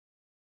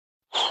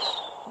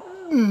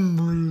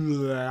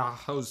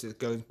How's it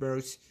going,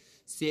 bros?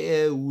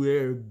 So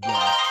we're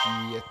back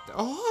yet.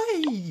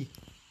 Oi!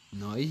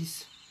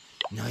 Nice.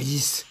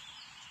 Nice.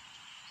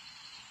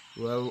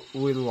 Well,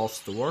 we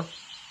lost the war.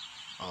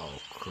 Oh,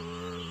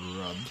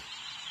 crud.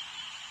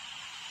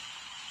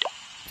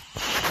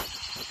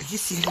 Are you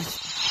serious?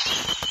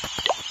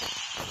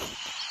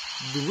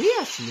 Do we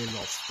actually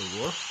lost the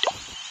war?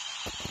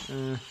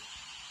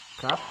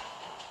 Crap.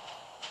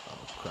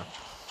 Oh, crap.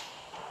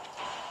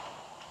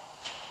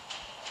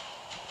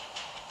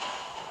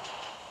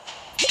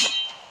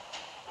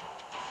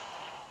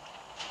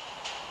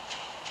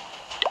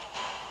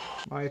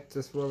 Might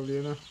as well,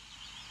 you know.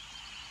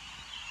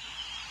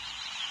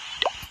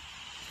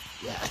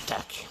 Yeah,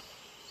 attack.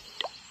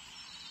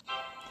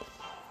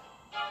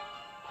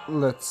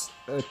 Let's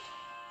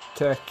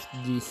attack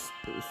this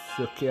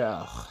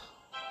sucker.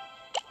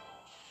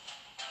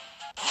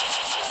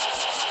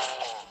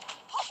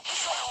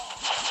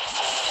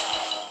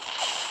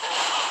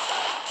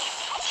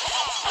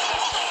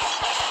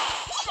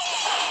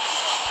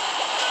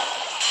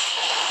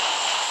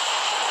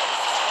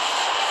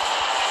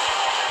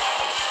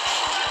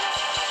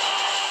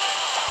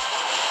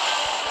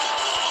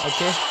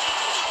 Okay,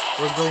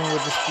 we're going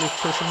with the split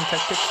pushing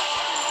tactic.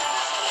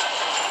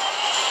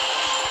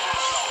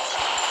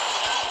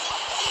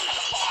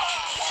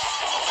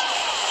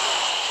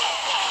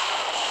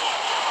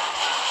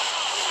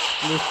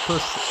 Split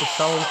push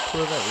shall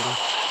prevail.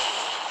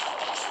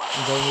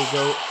 And then we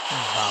go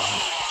down.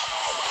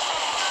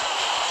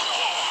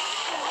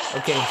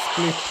 Okay,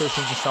 split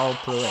pushing shall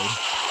prevail.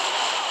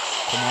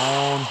 Come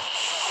on.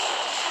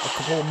 A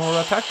couple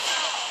more attacks.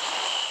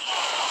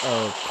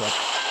 Oh crap.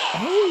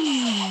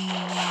 Hey!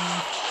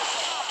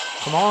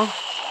 Come on.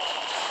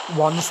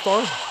 1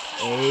 star.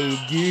 Hey,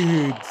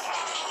 dude.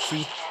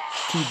 See?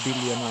 2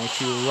 billion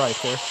IQ right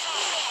there.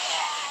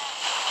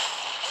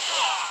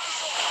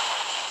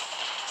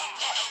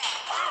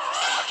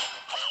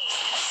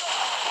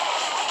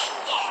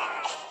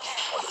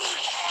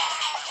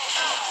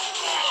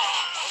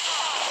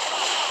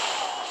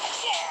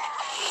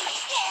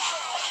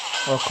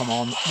 Oh, come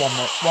on.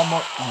 One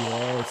more.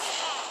 Yes.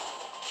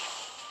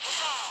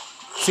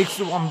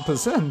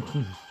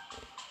 61%.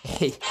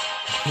 Hey,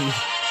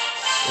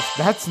 if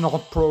that's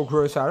not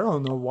progress, I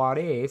don't know what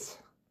is.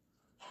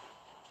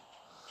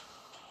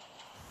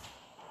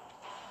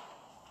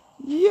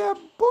 Yeah,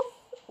 boy.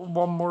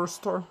 1 more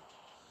star.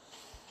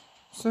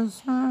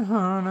 Since I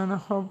heard and I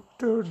hope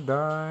to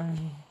die.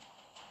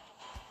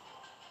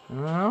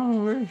 And I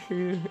only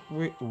hear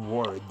with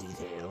war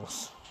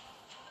details.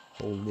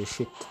 Holy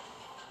shit.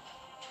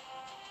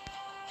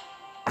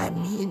 I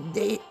mean,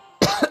 they...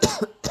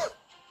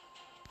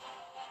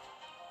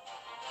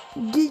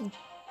 the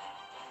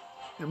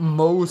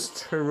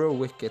most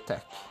heroic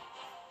attack.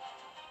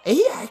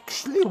 I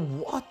actually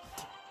what?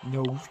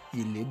 No,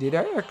 really, did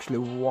I actually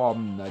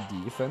won a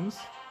defense?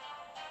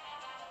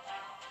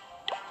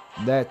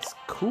 That's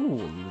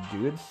cool,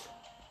 dudes.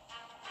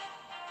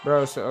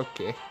 Bros,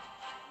 okay.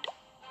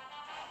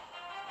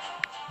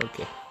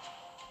 Okay.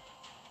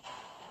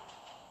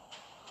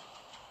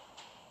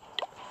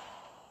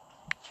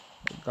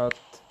 I got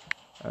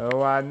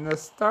 1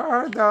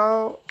 star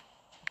though.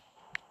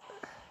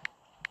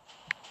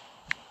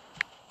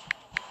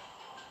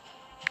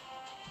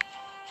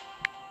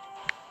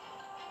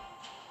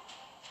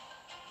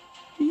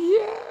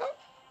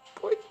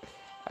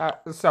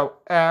 So,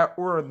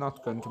 we're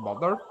not going to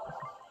bother.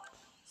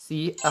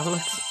 See,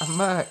 Alex,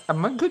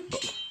 I'm a good boy.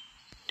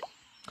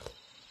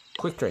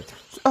 Quick trade.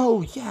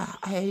 Oh, yeah,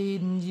 I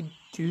need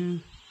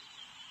to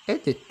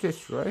edit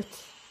this, right?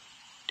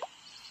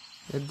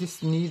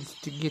 This needs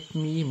to get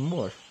me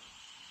more.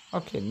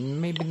 Okay,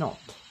 maybe not.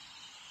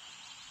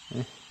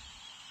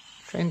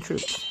 Train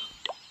troops.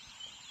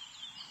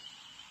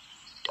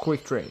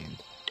 Quick train.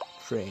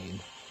 Train.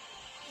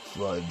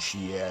 Fudge,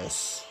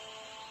 yes.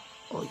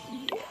 Oh,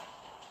 yeah.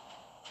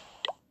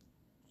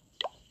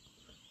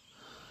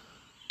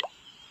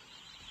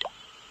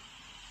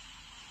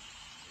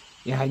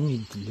 Yeah, I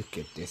need to look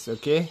at this,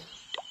 okay?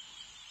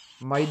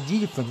 My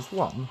defense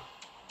won.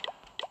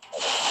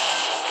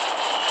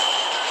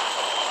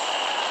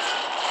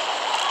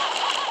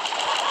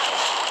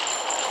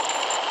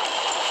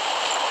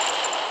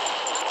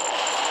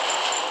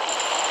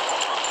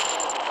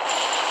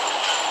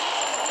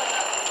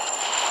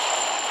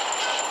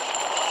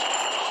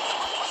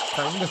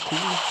 Kinda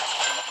cool,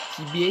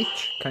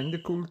 TBH. Kinda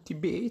cool,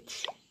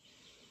 TBH.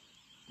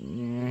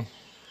 Yeah.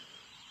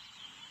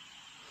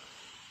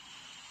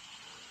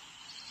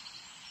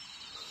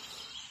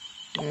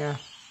 Yeah.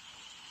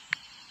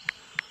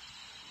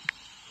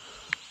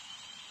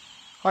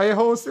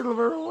 Hi-ho,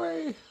 silver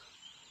away.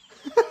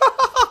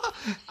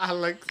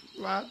 Alex,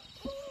 man.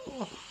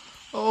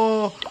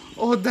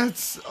 Oh,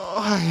 that's...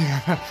 Oh,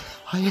 yeah.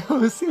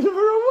 Hi-ho,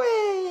 silver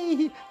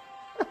away.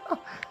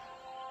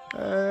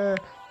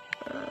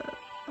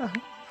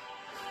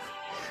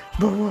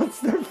 But what's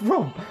that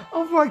from?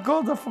 Oh my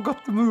god, I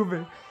forgot the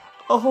movie.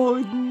 Oh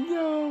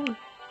no.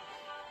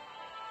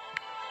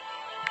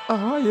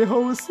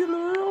 Hi-ho,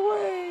 silver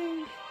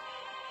away.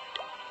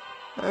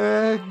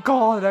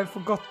 God, I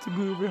forgot the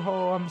movie.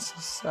 Oh, I'm so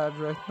sad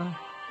right now.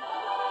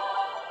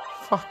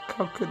 Fuck,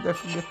 how could I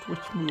forget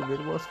which movie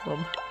it was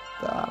from?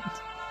 Damn.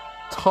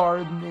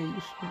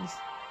 Tarnations.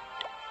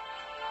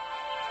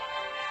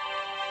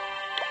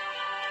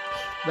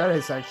 That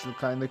is actually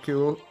kind of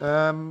cool.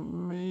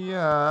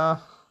 Yeah.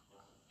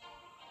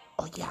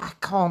 Oh yeah, I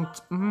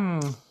can't.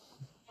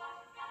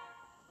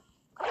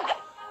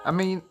 I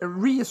mean,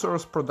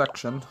 resource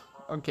production.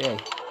 Okay.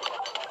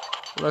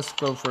 Let's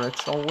go for it,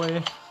 shall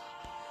we?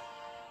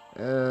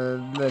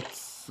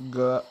 Let's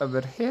go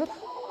over here.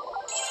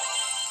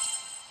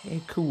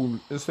 Hey, cool.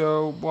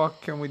 So, what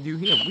can we do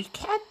here? We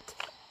can't.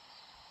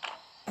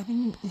 I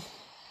mean,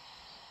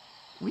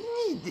 we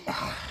need.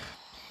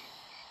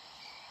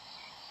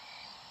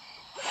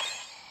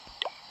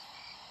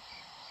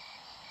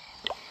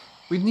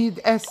 We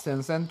need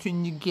essence, and to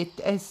get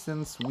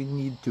essence, we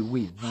need to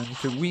win. And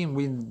to win,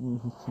 we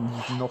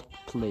not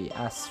play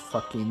as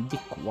fucking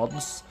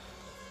dickwads.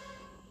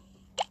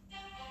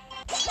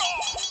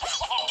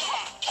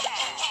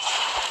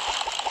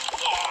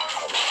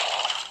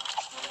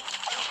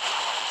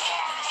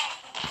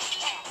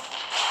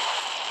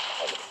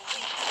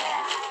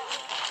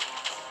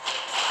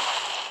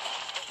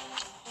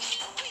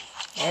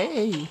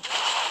 Hey!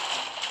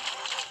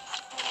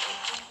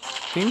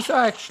 Things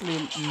are actually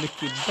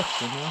looking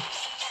better now.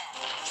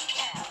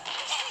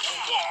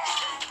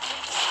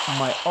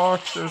 My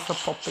archers are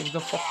popping the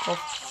fuck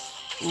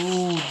off.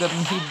 Ooh,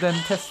 them hidden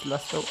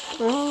Teslas though.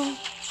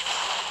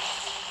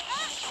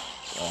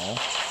 Oh.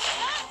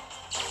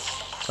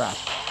 Crap.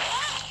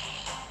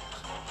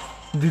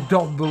 The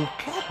double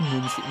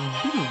cannons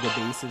in builder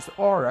bases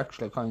are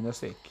actually kinda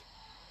sick.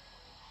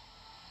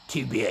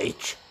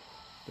 TBH.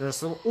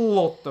 There's a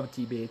lot of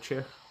TBH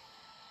here.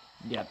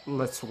 Yeah,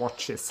 let's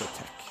watch this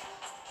attack.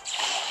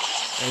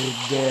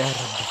 There.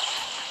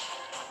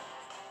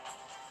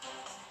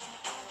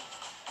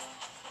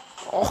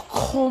 Oh,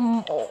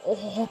 come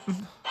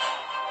on.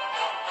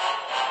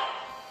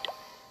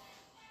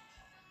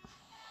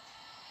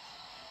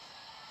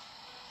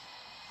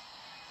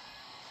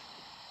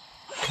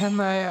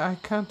 I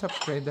can't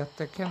upgrade that,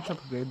 I can't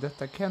upgrade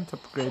that, I can't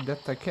upgrade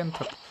that, I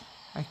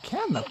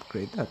can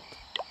upgrade that.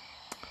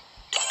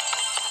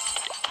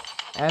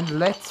 And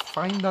let's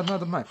find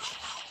another match.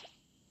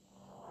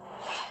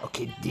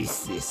 Okay,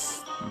 this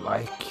is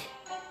like...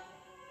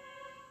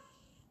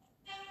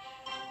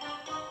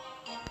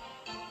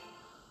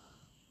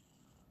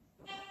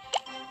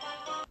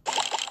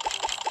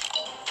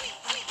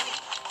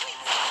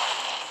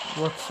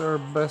 What's our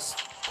best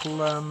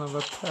plan of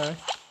attack?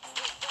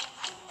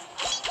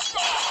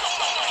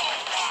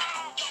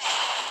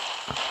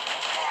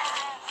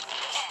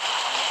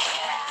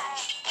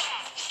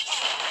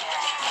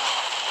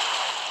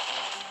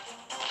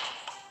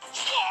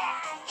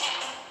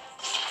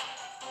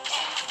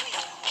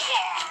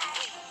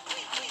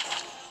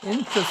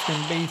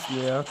 Interesting base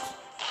layout.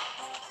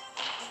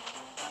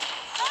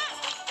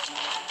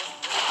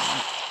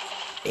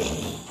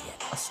 Hey,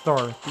 a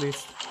star at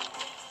least.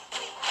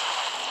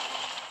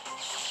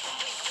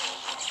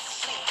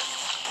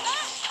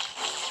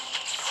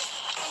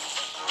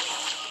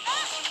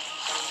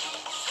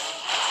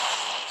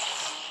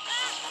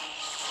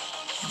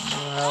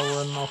 Well,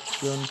 we're not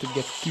going to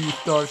get 2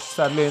 stars,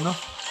 sadly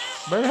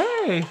enough. But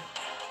hey!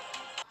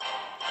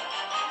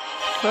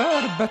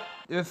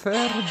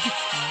 Fair.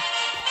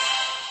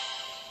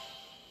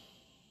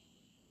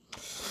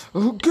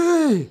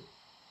 Okay!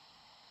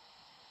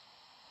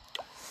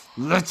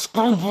 Let's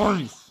go,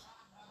 boys!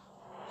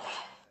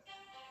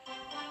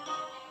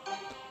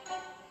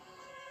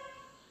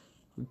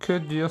 We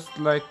could just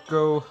like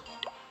go...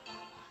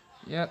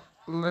 Yeah,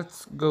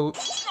 let's go.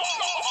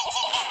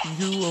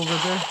 You over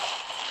there.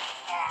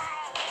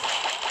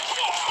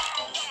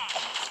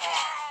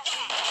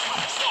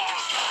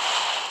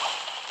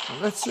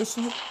 Let's just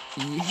hope.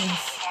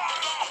 Yes.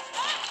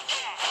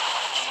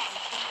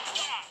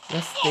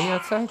 Let's stay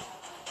outside.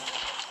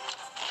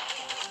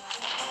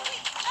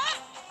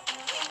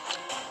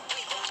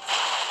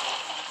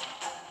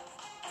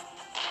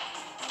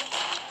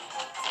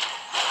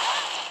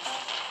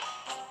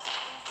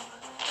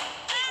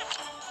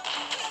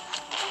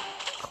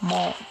 Come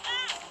on.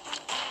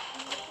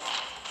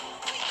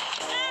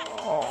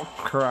 Oh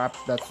crap,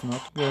 that's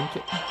not going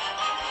to...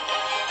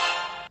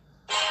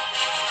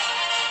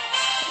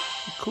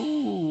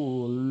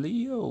 Cool,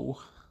 Leo.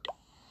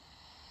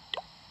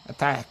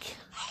 Attack.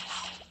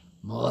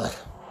 More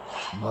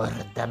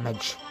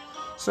damage.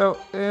 So,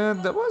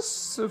 that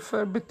was a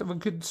fair bit of a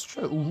good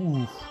stroke.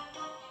 Ooh,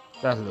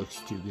 that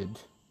looks too good.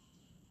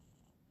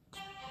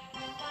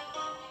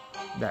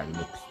 That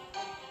looks...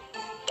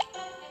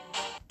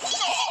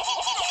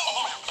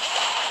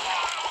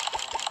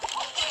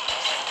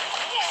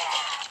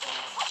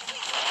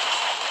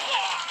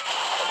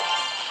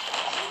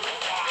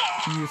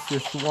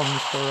 Easiest 1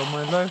 star of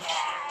my life.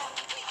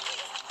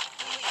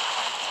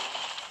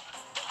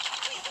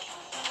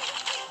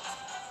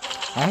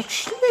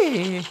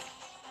 Actually...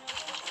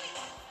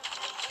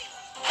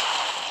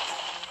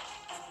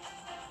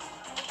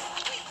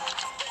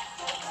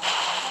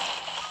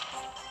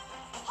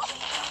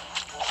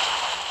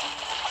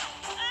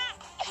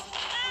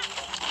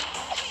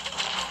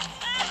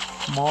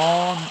 come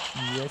on.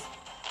 Yes.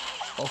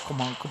 Oh,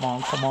 come on, come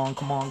on, come on,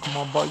 come on, come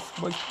on, boys,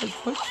 boys, boys,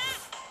 boys.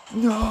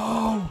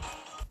 No!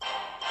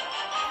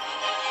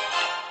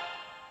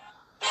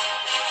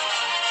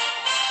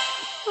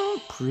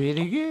 Oh,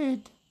 pretty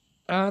good.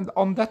 And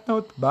on that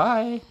note,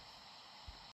 bye.